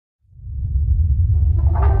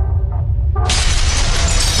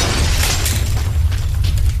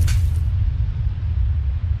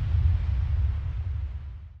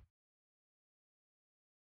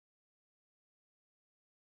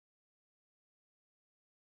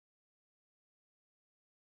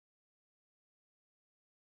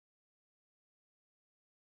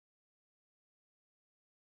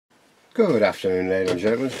Good afternoon, ladies and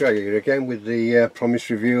gentlemen. It's Greg here again with the promised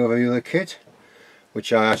review of another kit,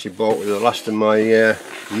 which I actually bought with the last of my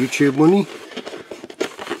YouTube money.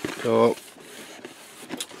 So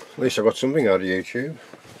at least I got something out of YouTube.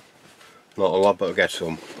 Not a lot, but I'll get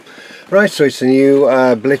some. Right, so it's the new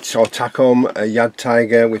Blitz or Takom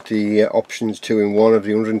JAGDTIGER with the options 2-in-1 of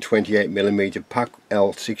the 128mm pack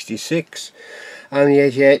L66 and the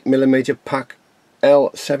 88mm pack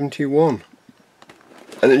L71.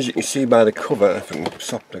 And as you can see by the cover, if I can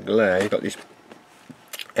stop the glare, you've got this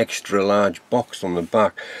extra large box on the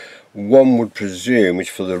back. One would presume it's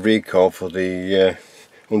for the recoil for the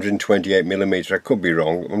 128mm. I could be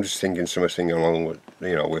wrong. I'm just thinking something along with,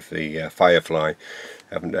 you know, with the Firefly,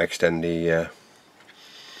 having to extend the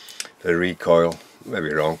recoil.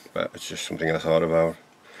 Maybe wrong, but it's just something I thought about.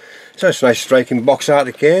 So it's a nice striking box art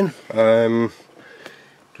again. Doesn't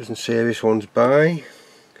say this one's by.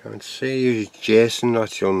 Can't see. Usually Jason,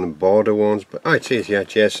 that's on the border ones, but it is, yeah,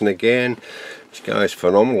 Jason again. This guy's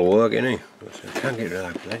phenomenal work, isn't he? Can't get rid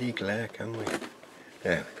of that bloody glare, can we?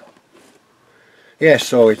 There we go. Yeah,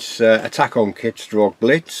 so it's a Takom kit stroke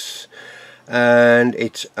Blitz, and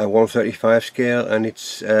it's a 135 scale, and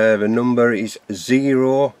it's the number is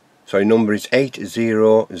 8008.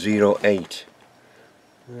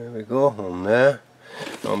 There we go, on there.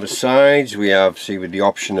 On the sides we have, see, with the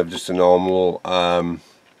option of just a normal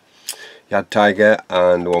JAGDTIGER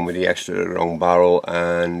and the one with the extra long barrel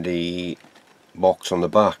and the box on the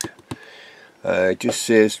back. It just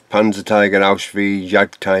says Panzertiger Auschwitz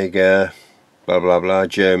JAGDTIGER blah blah blah,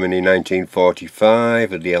 Germany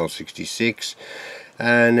 1945 with the L66,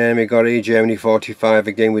 and then we got a Germany 45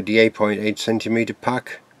 again with the 8.8cm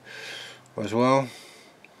pack as well.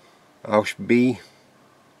 Auschwitz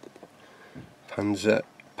Panzer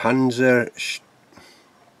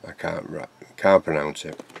I can't pronounce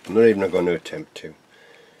it. I'm not even going to attempt to.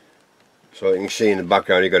 So you can see in the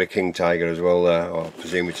background you've got a King Tiger as well there, or I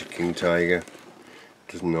presume it's a King Tiger.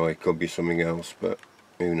 Doesn't know, it could be something else, but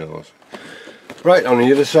who knows. Right, on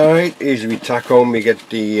the other side, usually we Takom, we get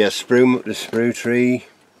the sprue tree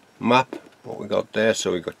map, what we got there.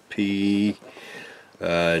 So we got P,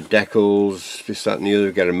 decals, this, that and the other.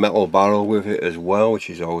 We get a metal barrel with it as well, which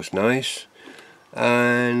is always nice.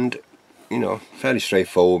 And you know, fairly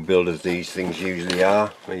straightforward build as these things usually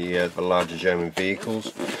are, the larger German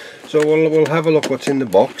vehicles. So we'll have a look what's in the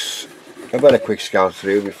box. I've had a quick scout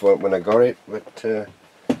through before when I got it, but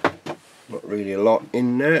not really a lot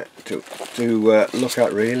in there to look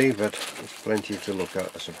at really, but there's plenty to look at,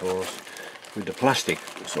 I suppose, with the plastic.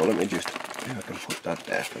 So let me just, if I can put that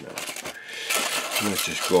there for now. Let's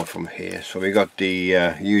just go from here. So we got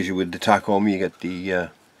the usually with the Takom you get the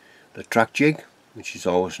track jig, which is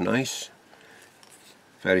always nice.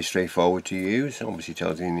 Very straightforward to use, obviously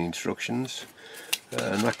tells you in the instructions,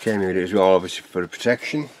 and that came with it as well, obviously for the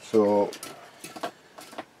protection. So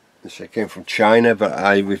this came from China,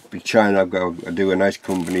 but with China I do a nice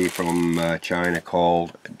company from China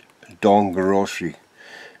called Dawn Grocery,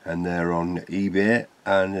 and they're on eBay,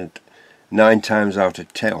 and 9 times out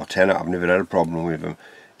of 10, or 10, I've never had a problem with them.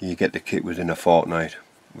 You get the kit within a fortnight,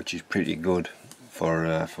 which is pretty good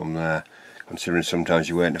for from there, considering sometimes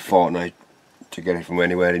you wait a fortnight to get it from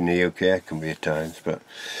anywhere in the UK. It can be at times, but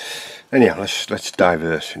anyhow, let's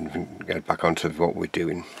diverse and get back onto what we're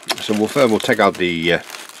doing. So we'll take out the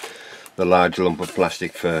large lump of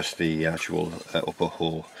plastic first, the actual upper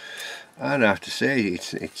hull, and I have to say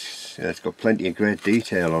it's got plenty of great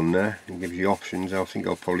detail on there. It gives you options. I think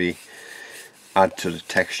I'll probably add to the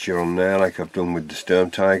texture on there like I've done with the Sturm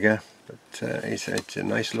Tiger, but it's a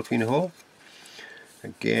nice looking hull.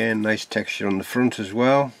 Again, nice texture on the front as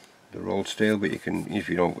well, the rolled steel, but you can, if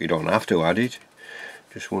you don't have to add it.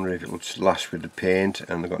 Just wonder if it would last with the paint,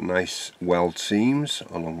 and they've got nice weld seams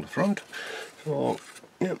along the front. So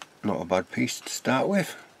yeah, not a bad piece to start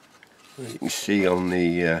with. As you can see on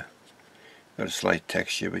the got a slight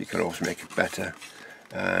texture, but you can always make it better.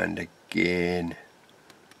 And again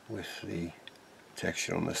with the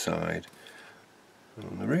texture on the side and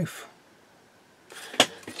on the roof.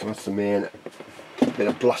 So that's the main bit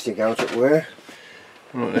of plastic out at wear.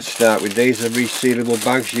 Right, let's start with these. Are resealable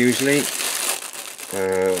bags usually.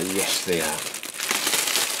 Yes, they are.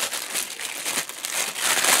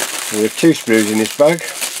 So we have 2 sprues in this bag,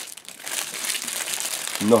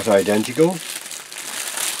 not identical.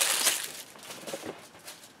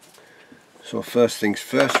 So first things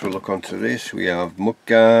first, we'll look onto this. We have mud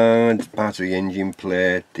guards, part of the engine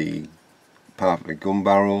plate, the part of the gun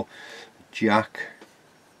barrel, jack,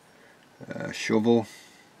 shovel,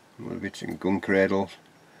 little bits in gun cradles,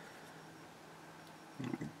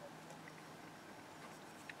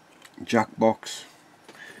 jack box,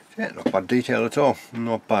 Yeah, not bad detail at all,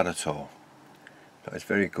 not bad at all. That is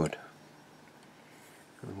very good.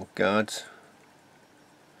 Little guards,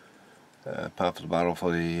 part of the barrel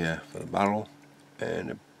for the barrel,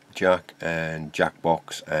 and a jack and jack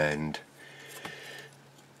box, and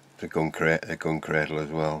the gun cradle as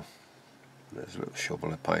well. There's a little shovel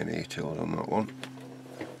and pioneer tools on that one.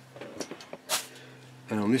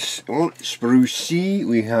 And on this one, Spruce C,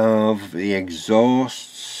 we have the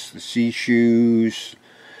exhausts, the C shoes,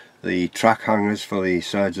 the track hangers for the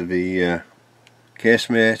sides of the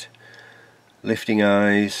casemate, lifting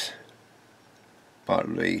eyes, part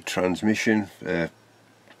of the transmission. God,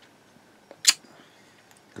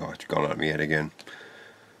 it's gone out of my head again.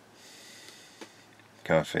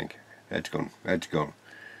 Can't think. Head's gone.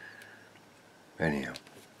 Anyhow,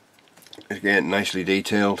 again, nicely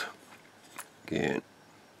detailed. Again.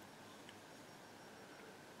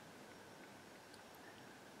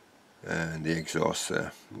 And the exhaust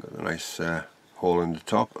there, got a nice hole in the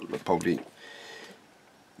top. Probably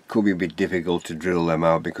could be a bit difficult to drill them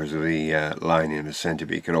out because of the lining in the centre,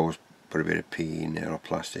 but you could always put a bit of PE in there or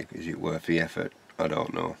plastic. Is it worth the effort? I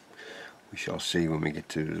don't know. We shall see when we get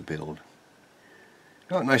to the build.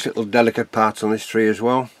 Got nice little delicate parts on this tree as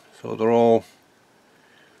well, so they're all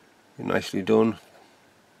nicely done.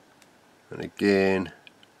 And again,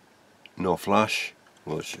 no flash.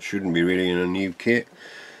 Well, it shouldn't be really in a new kit.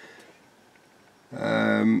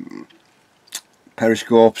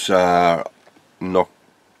 Periscopes are not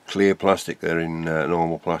clear plastic, they're in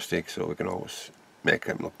normal plastic, so we can always make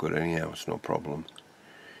them look good anyhow, it's no problem.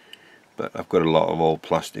 But I've got a lot of old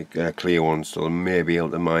plastic clear ones, so I may be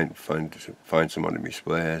able to find some on my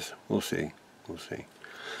spares. We'll see.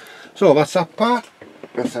 So that's that part,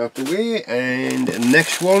 that's out the way, and the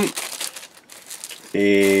next one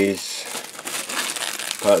is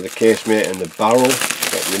part of the casemate and the barrel.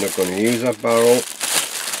 But we're not going to use that barrel.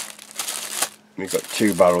 We've got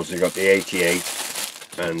two barrels, we've got the 88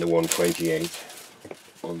 and the 128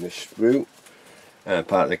 on this sprue.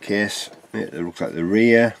 Part of the case, it looks like the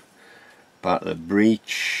rear, part of the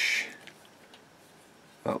breech,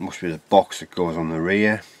 that must be the box that goes on the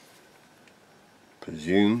rear,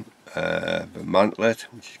 presume. The mantlet,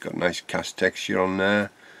 which has got nice cast texture on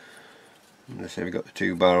there. Let's say we've got the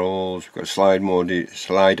two barrels, we've got a slide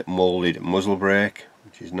moulded muzzle brake,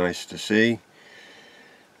 which is nice to see.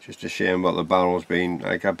 Just a shame about the barrels being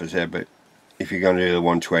like I said, but if you're going to do the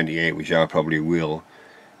 128, which I probably will,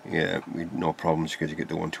 yeah, no problems because you get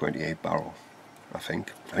the 128 barrel. I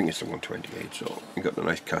think it's the 128. So you've got the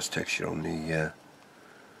nice cast texture on the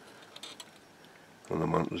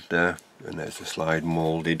mantles there, and there's the slide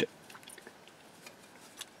moulded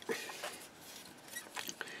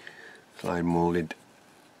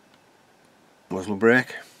muzzle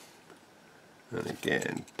brake. And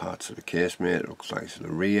again, parts of the casemate, it looks like it's the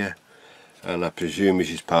rear, and I presume this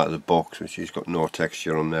is part of the box, which has got no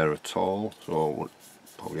texture on there at all, so we'll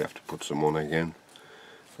probably have to put some on again.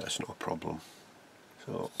 That's no problem.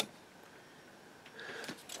 So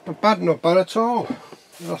not bad at all.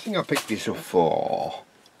 I think I picked this up for,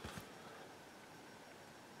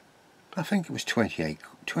 I think it was 28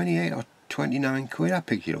 or 29 quid I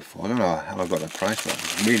picked it up for. I don't know how I got the price, but it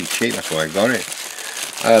was really cheap, that's why I got it.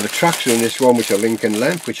 The tracks are in this one, which are Lincoln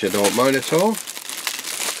length, which I don't mind at all.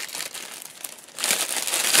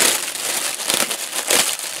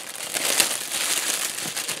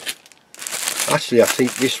 Actually, I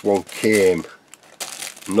think this one came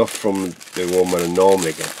not from the one that I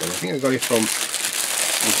normally get, but I think I got it from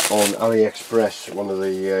on AliExpress, one of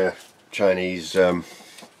the Chinese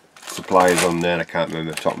suppliers on there. I can't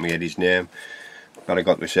remember the top of my head his name, but I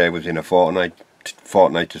got this here within a fortnight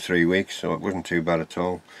to 3 weeks, so it wasn't too bad at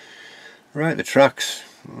all. Right, the tracks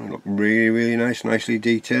look really nice, nicely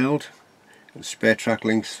detailed. Got spare track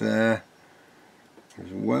links there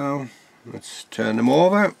as well. Let's turn them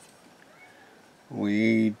over.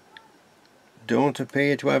 We don't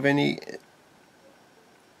appear to have any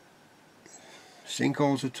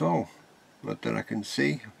sinkholes at all, not that I can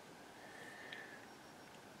see.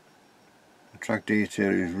 The track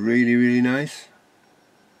detail is really nice.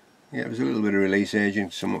 Yeah, there's a little bit of release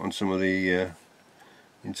agent on some of the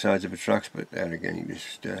insides of the tracks, but there again, you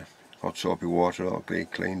just hot soapy water, all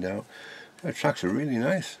cleaned out. The tracks are really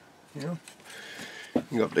nice. You know,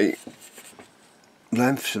 you got the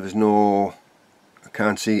length, so there's no, I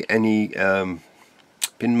can't see any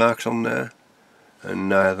pin marks on there, and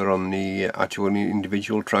neither on the actual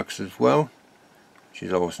individual tracks as well, which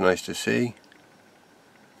is always nice to see.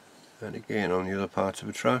 And again on the other parts of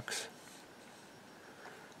the tracks.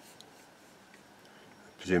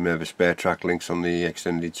 I presume they have a spare track links on the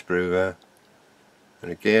extended sprue there.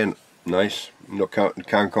 And again, nice. No,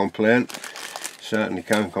 can't complain. Certainly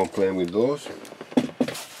can't complain with those.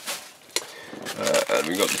 And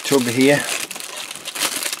we've got the tub here.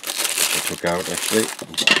 I took out actually.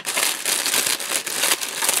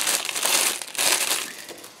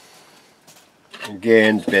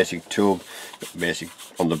 Again, basic tub. Basic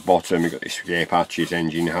on the bottom. We've got the escape hatches,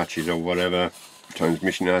 engine hatches, or whatever.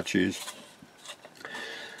 Transmission hatches.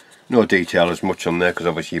 No detail as much on there because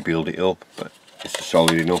obviously you build it up, but it's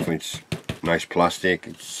solid enough. It's nice plastic.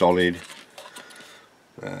 It's solid.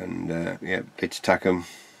 And yeah, it's Takom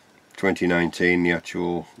 2019. The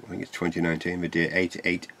actual, I think it's 2019. The day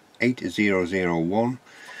 8001.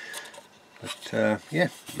 But yeah,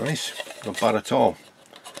 nice. Not bad at all.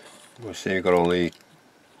 We'll see. We've got all the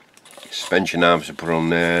suspension arms to put on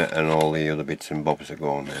there, and all the other bits and bobs that go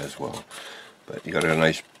on there as well. But you got a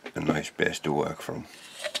nice base to work from.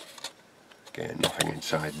 Again, nothing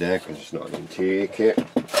inside there because it's not an interior kit.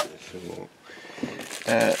 So,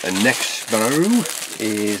 and next barrow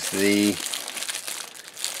is the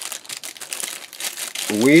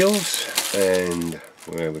wheels, and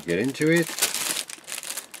where we get into it,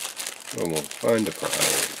 we'll find the part.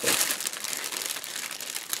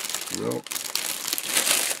 No.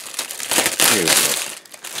 Here we go.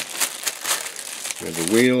 We have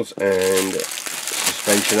the wheels and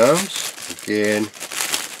suspension arms. Again,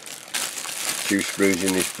 2 screws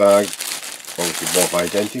in this bag, obviously both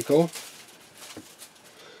identical.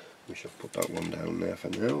 We shall put that one down there for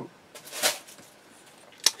now.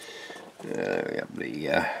 We have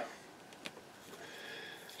the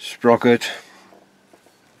sprocket,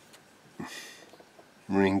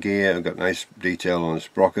 ring gear. We've got nice detail on the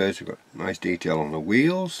sprockets. We've got nice detail on the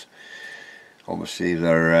wheels. Obviously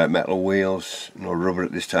they're metal wheels, no rubber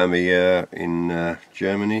at this time of year in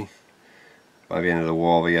Germany. By the end of the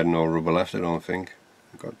war we had no rubber left, I don't think.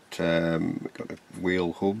 We've got the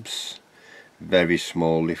wheel hubs, very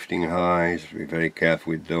small lifting highs. Be very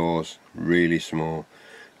careful with those, really small.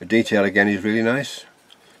 The detail again is really nice,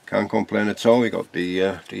 can't complain at all. We've got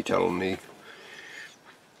the detail on the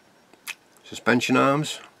suspension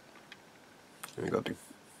arms. We've got the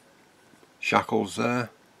shackles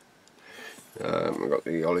there. We've got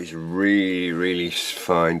all these really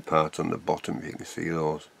fine parts on the bottom, if you can see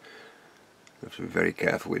those. You have to be very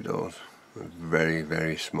careful with those. They're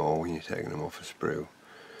very small when you're taking them off a sprue.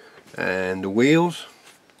 And the wheels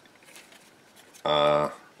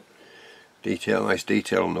are nice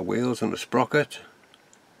detail on the wheels and the sprocket.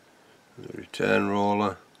 The return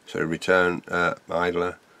roller, return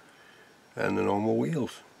idler, and the normal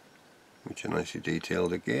wheels, which are nicely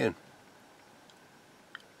detailed again.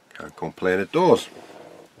 Can't complain at those.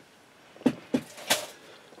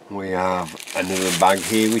 We have another bag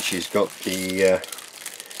here which has got the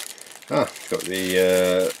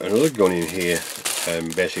another gun in here.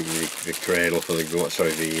 Basically the cradle for the gun,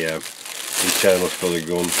 the internals for the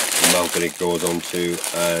gun, the mount that it goes onto,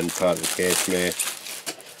 and part of the casemate,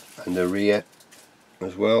 and the rear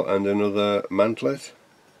as well, and another mantlet.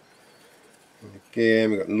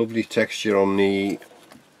 Again, we've got lovely texture on the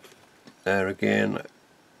there again.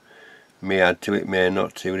 May add to it, may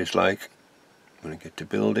not to it, it's like when I get to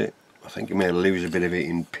build it. I think you may lose a bit of it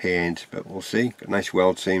in paint, but we'll see. Got nice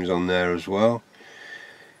weld seams on there as well.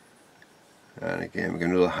 And again, we've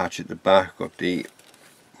got another hatch at the back. Got the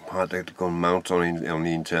part that the gun mount on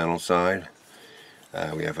the internal side.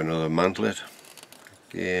 We have another mantlet.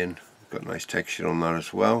 Again, got nice texture on that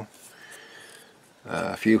as well.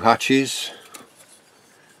 A few hatches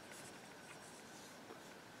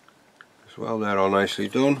as well. They're all nicely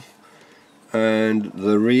done. And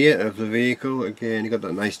the rear of the vehicle, again, you got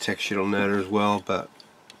that nice texture on there as well, but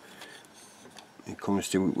it comes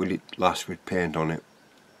to, will it last with paint on it?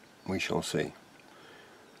 We shall see.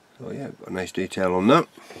 So yeah, got a nice detail on that.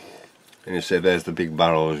 And you say there's the big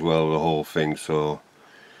barrel as well, the whole thing, so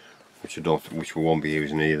which we won't be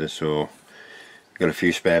using either. So you've got a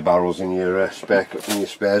few spare barrels in your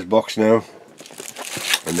spares box now.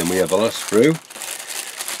 And then we have the last sprue.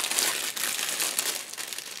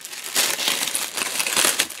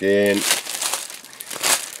 Again,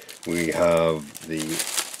 we have the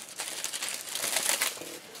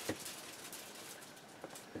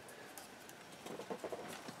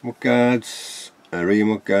mudguards, rear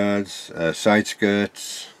mudguards, side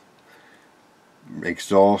skirts,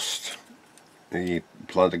 exhaust, the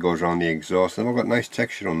plant that goes around the exhaust, and I've got nice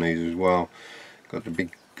texture on these as well. Got the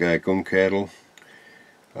big gun cradle,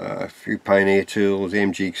 a few Pioneer tools,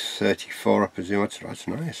 AMG 34 I presume. That's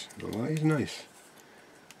nice. Oh, that is nice.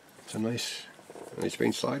 It's a nice, and it's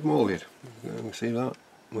been slide molded. You can see that.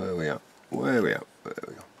 Where we are.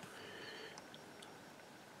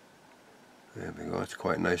 There we go, it's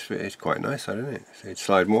quite nice. It's quite nice, isn't it? It's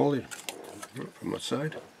slide molded from that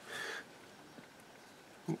side.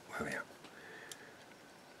 Ooh, there we are.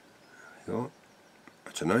 There we go.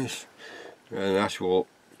 That's a nice. And the actual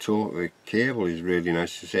cable is really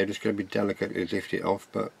nice to say. It's going to be delicately lifted off,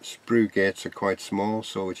 but sprue gates are quite small,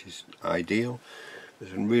 so which is ideal.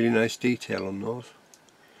 There's some really nice detail on those.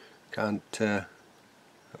 Can't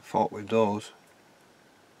fault with those,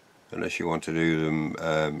 unless you want to do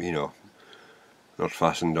them, you know, not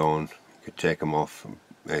fastened on. You could take them off,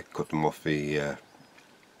 cut them off the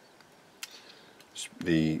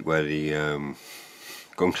where the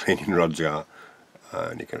gun cleaning rods are,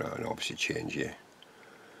 and you can obviously change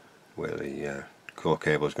where the core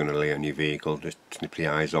cable is going to lay on your vehicle. Just snip the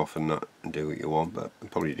eyes off and that, and do what you want. But I'll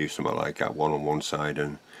probably do something like that, one on one side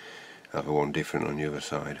and have one different on the other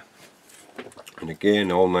side. And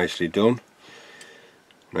again, all nicely done,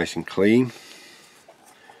 nice and clean.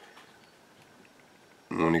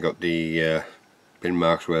 Only got the pin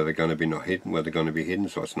marks where they're going to be not hidden, where they're going to be hidden,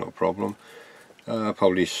 so that's not a problem.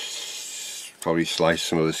 Probably slice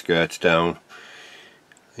some of the skirts down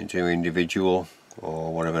into individual,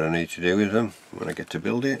 or whatever I need to do with them when I get to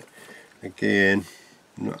build it. Again,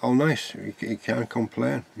 all nice. You can't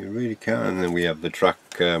complain. You really can't. And then we have the track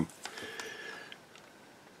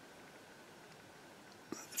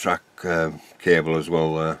cable as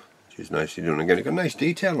well there, which is nicely done. Again, it's got nice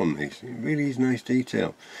detail on these. It really is nice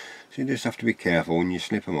detail. So you just have to be careful when you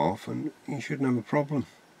snip them off, and you shouldn't have a problem.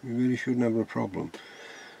 You really shouldn't have a problem.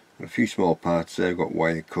 A few small parts there. I've got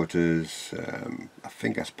wire cutters. I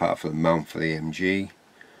think that's part for the mount for the MG.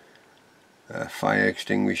 Fire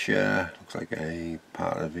extinguisher. Looks like a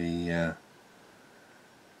part of the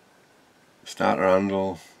starter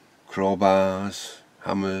handle. Crowbars,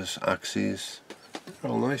 hammers, axes.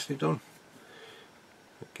 They're all nicely done.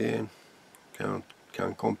 Again, can't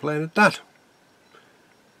complain at that.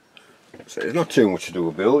 So there's not too much to do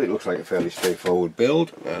a build. It looks like a fairly straightforward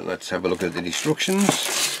build. Let's have a look at the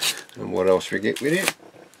instructions and what else we get with it.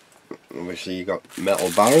 Obviously you got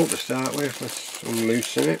metal barrel to start with. Let's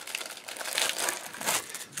unloosen it.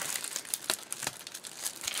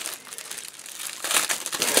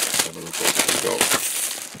 Let's have a look what we've got.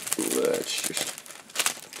 Let's just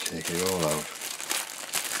take it all out.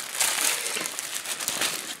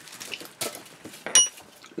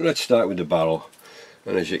 Let's start with the barrel.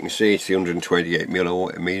 And as you can see, it's the 128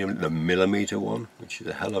 millimeter one, which is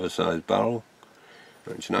a hell of a size barrel.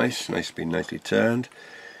 It's nicely turned.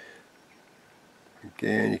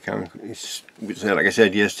 Again, you can't. It's like I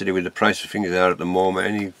said yesterday, with the price of things out at the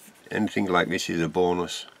moment, anything like this is a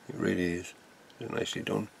bonus. It really is. It's nicely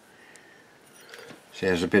done. So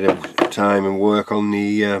there's a bit of time and work on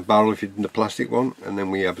the barrel if you're in the plastic one, and then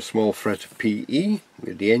we have a small fret PE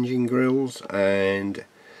with the engine grills and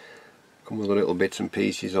come with the little bits and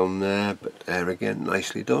pieces on there, but there again,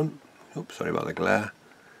 nicely done. Oops, sorry about the glare.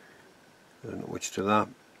 There's not much to that,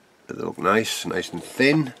 but they look nice and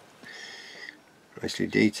thin, nicely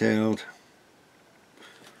detailed.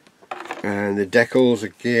 And the decals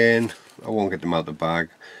again, I won't get them out of the bag.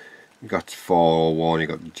 You've got 401, you've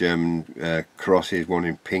got the German crosses, one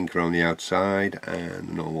in pink around the outside, and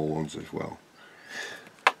the normal ones as well.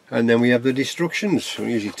 And then we have the instructions.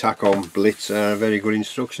 Usually Takom Blitz are very good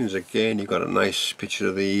instructions. Again, you've got a nice picture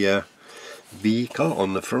of the vehicle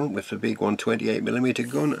on the front with the big 128mm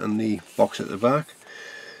gun and the box at the back.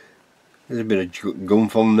 There's a bit of gun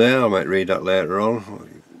fun there. I might read that later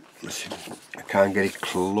on. I can't get it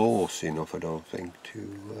close enough, I don't think,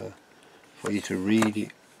 for you to read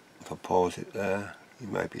it. If I pause it there, you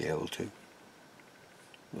might be able to.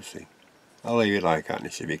 We'll see. I'll leave it like that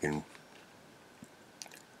and see if you can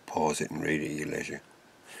pause it and read it at your leisure.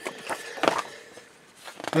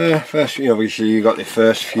 First, obviously you got the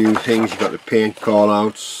first few things. You got the paint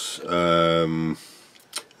callouts.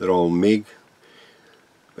 They're all MIG,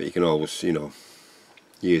 but you can always,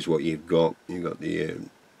 use what you've got. You got the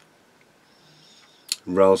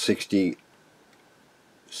RAL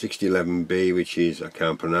 6011B, which is, I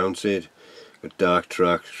can't pronounce it. Got dark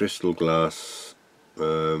tracks, crystal glass,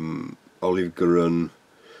 olive garun,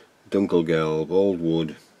 dunkelgelb, old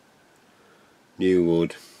wood, new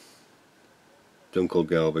wood,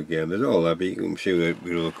 dunkelgelb again. There's all that, but you can see with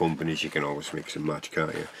other companies you can always mix and match,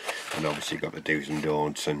 can't you? And obviously you've got the do's and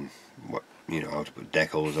don'ts and what, how to put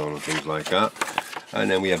decals on and things like that. And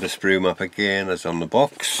then we have the sprue map again as on the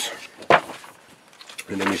box.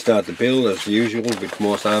 And then we start the build as usual with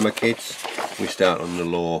most armour kits. We start on the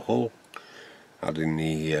lower hull, adding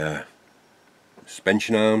the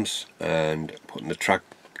suspension arms and putting the track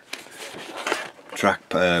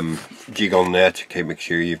jig on there to make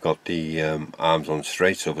sure you've got the arms on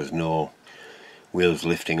straight, so there's no wheels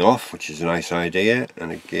lifting off, which is a nice idea.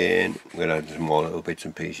 And again, we're going to add some more little bits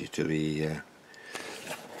and pieces to the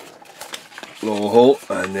lower hull.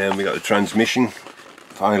 And then we got the transmission,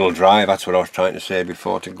 final drive, that's what I was trying to say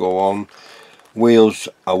before, to go on. Wheels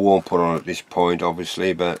I won't put on at this point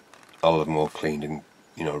obviously, but I'll have them all cleaned and,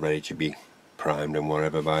 you know, ready to be primed and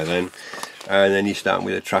whatever by then. And then you start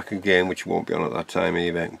with a track again, which won't be on at that time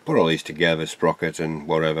either. Put all these together, sprocket and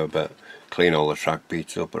whatever, but clean all the track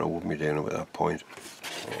beats up, but I wouldn't be doing it at that point.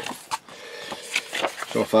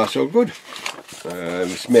 So far so good.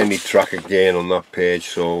 It's mainly track again on that page,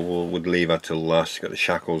 so we'll leave that till last. Got the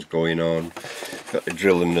shackles going on, got the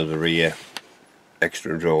drilling of the rear,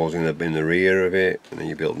 extra drawers in the rear of it, and then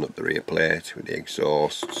you're building up the rear plate with the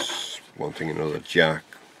exhausts, one thing another, jack,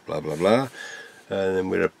 blah blah blah. And then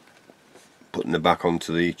we're putting the back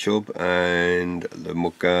onto the chub and the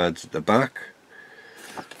mudguards at the back.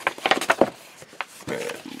 And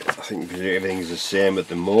I think everything's the same at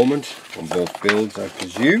the moment on both builds, I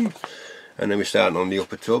presume. And then we're starting on the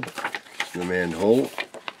upper tub, the main hull.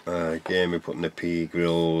 Again, we're putting the P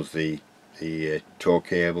grills, the tow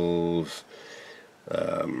cables,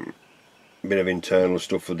 bit of internal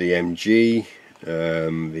stuff for the MG,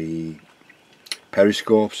 the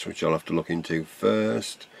periscopes, which I'll have to look into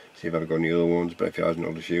first, see if I've got any other ones, but if it hasn't,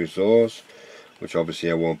 I'll just use those, which obviously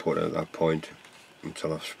I won't put at that point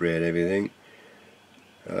until I've sprayed everything.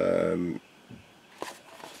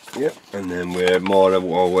 Yep, and then we're more of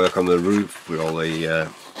our work on the roof with all the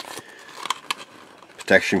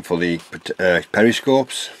protection for the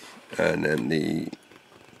periscopes, and then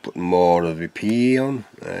putting more of the PE on,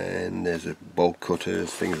 and there's a bolt cutters,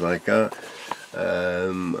 things like that.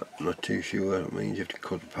 I'm not too sure what it means. You have to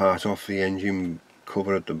cut part off the engine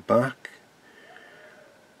cover at the back.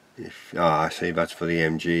 I see, that's for the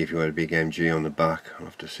MG. If you had a big MG on the back, I'll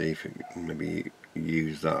have to see if it maybe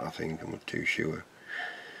use that. I think, I'm not too sure.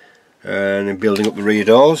 And then building up the rear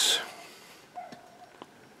doors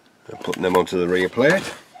and putting them onto the rear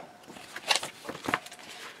plate.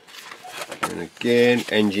 And again,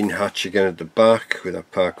 engine hatch again at the back with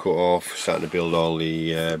that part cut off, starting to build all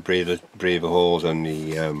the breather holes and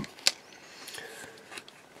the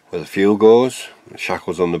where the fuel goes. The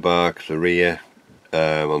shackles on the back, the rear,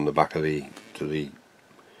 on the back of the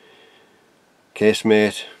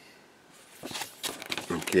casemate.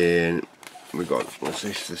 Again, we got, what's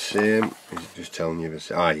this, the same? Is it just telling you the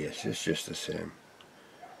same? Ah yes, it's just the same.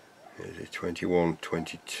 Is it 21,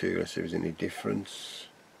 22? Let's see if there's any difference.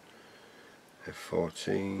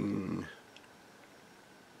 F14.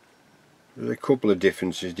 There's a couple of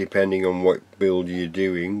differences depending on what build you're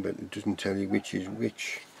doing, but it doesn't tell you which is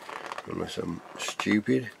which, unless I'm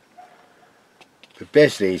stupid. But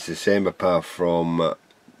basically it's the same, apart from a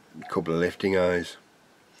couple of lifting eyes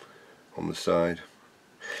on the side.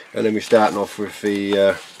 And then we're starting off with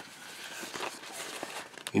the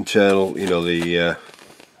internal, you know, the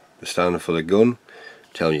standard for the gun,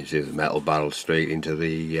 telling you to do the metal barrel straight into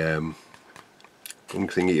the gun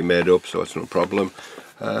thing that you made up, so it's no problem.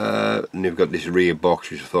 And you've got this rear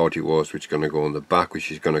box, which I thought it was, which is going to go on the back,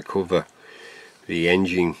 which is going to cover the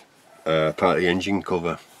engine, part of the engine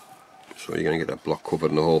cover. So you're going to get that block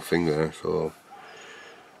covered and the whole thing there. So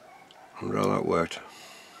I wonder how that worked.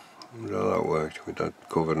 With that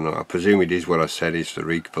covered. And I presume it is what I said, it's for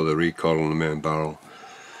the recoil on the main barrel,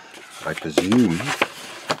 I presume.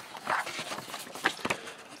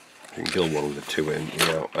 You can build one with the two in, you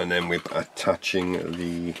know. And then we're attaching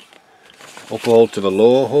the upper hull to the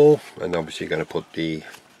lower hull, and obviously you're going to put the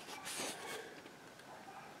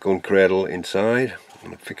gun cradle inside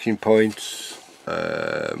and the fixing points,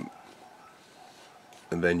 and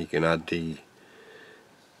then you can add the,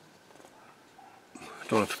 I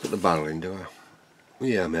don't have to put the barrel in, do I?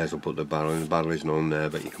 Yeah, I may as well put the barrel in. The barrel isn't on there,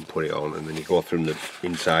 but you can put it on, and then you go from the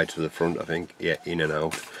inside to the front, I think. Yeah, in and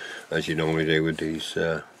out, as you normally do with these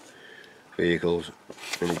vehicles.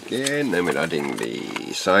 And again, then we're adding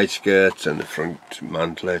the side skirts and the front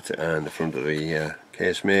mantlet and the front of the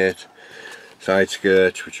casemate. Side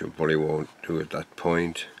skirts, which we probably won't do at that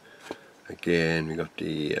point. Again, we got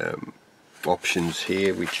the options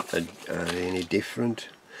here, which are any different.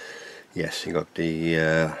 Yes, you got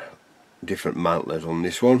the different mantlet on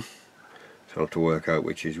this one, so I'll have to work out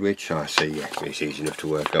which is which. I see, yeah, it's easy enough to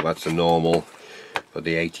work out. That's the normal for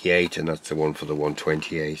the 88, and that's the one for the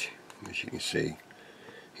 128. As you can see,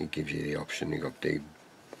 it gives you the option. You got the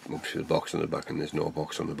obviously the box on the back, and there's no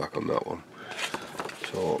box on the back on that one.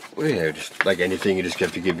 So yeah, just like anything, you just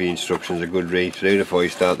have to give the instructions a good read through before you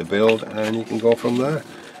start the build, and you can go from there.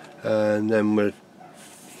 And then we're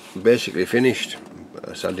basically finished.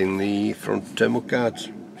 That's adding the front mudguards.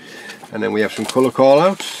 And then we have some colour call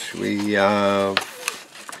outs. We have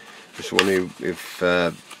this one with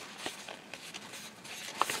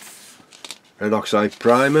red oxide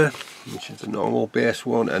primer, which is the normal base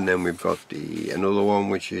one, and then we've got another one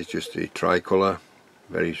which is just the tricolour,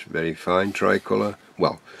 very fine tricolour.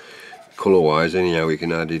 Well, colour wise anyhow, we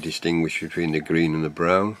can hardly distinguish between the green and the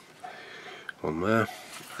brown on there.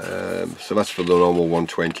 So that's for the normal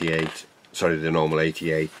 128, sorry, the normal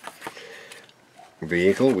 88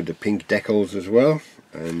 vehicle with the pink decals as well.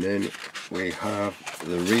 And then we have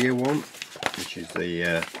the rear one, which is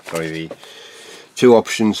the two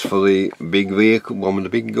options for the big vehicle, one with the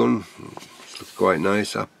big gun. This looks quite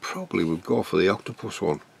nice. I probably would go for the octopus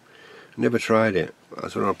one. Never tried it. I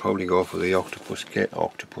thought I'd probably go for the octopus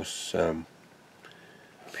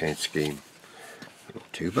paint scheme.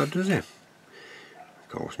 Not too bad, does it?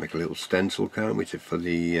 Can always make a little stencil, can't we, for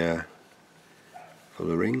the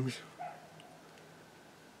rings.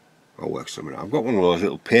 I'll work something out. I've got one of those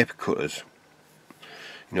little paper cutters,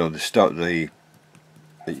 you know, that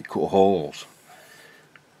you cut holes.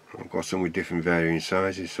 I've got some with different varying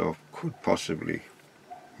sizes, so I could possibly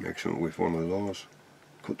make something with one of those.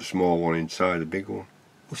 Cut the small one inside the big one.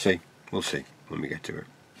 We'll see when we get to it.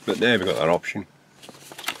 But there we've got that option.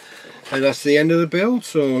 And that's the end of the build.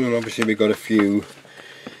 So obviously we've got a few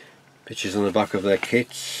pictures on the back of their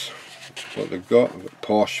kits. That's what they've got. We've got a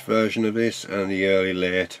Porsche version of this and the early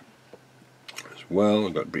late as well.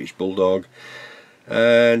 I've got British Bulldog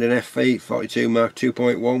and an F842 Mark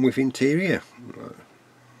 2.1 with interior.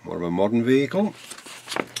 More of a modern vehicle.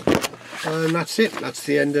 And that's it. That's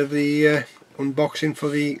the end of the unboxing for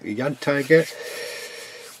the JAGDTIGER,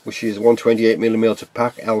 which is 128mm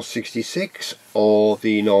pack L66 or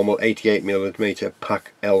the normal 88mm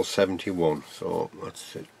pack L71. So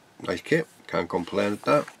that's it. Nice kit, can't complain at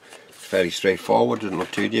that. It's fairly straightforward, doesn't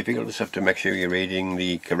look too difficult. Just have to make sure you're reading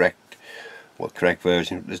the correct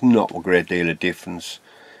version. There's not a great deal of difference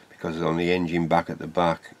because on the engine back at the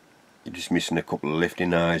back you're just missing a couple of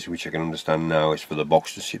lifting eyes, which I can understand now is for the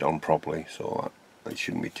box to sit on properly, so it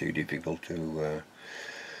shouldn't be too difficult to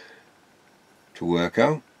work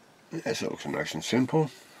out. Yes, it looks nice and simple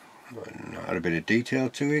and add a bit of detail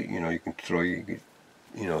to it. You know, you can throw, you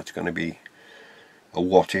know, it's going to be a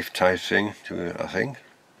what if type thing to it, I think.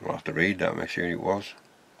 I'll have to read that, make sure it was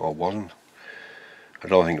or wasn't. I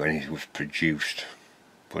don't think any was produced,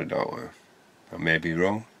 put it that way. I may be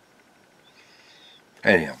wrong.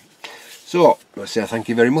 Anyhow, so let's say thank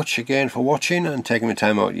you very much again for watching and taking the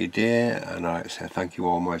time out of your day, and I'd like to say thank you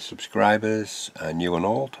all my subscribers, new and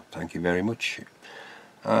old. Thank you very much.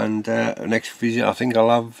 And next visit I think I'll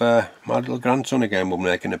have my little grandson again will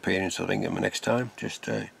make an appearance, I think, at my next time, just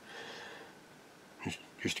to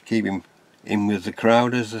keep him in with the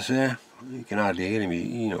crowd, as they say. You can hardly hear him.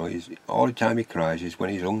 You know, all the time he cries is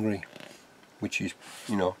when he's hungry, which is,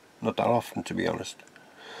 you know, not that often, to be honest.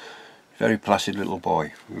 Very placid little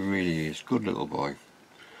boy, he really is, good little boy.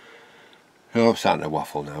 So I'm starting to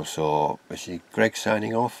waffle now, so this is Greg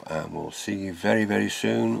signing off, and we'll see you very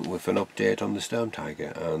soon with an update on the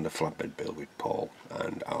JAGDTIGER and the flatbed build with Paul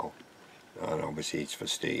and Al. And obviously it's for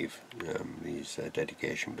Steve, his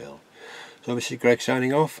dedication build. So this is Greg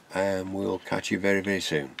signing off, and we'll catch you very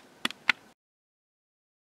soon.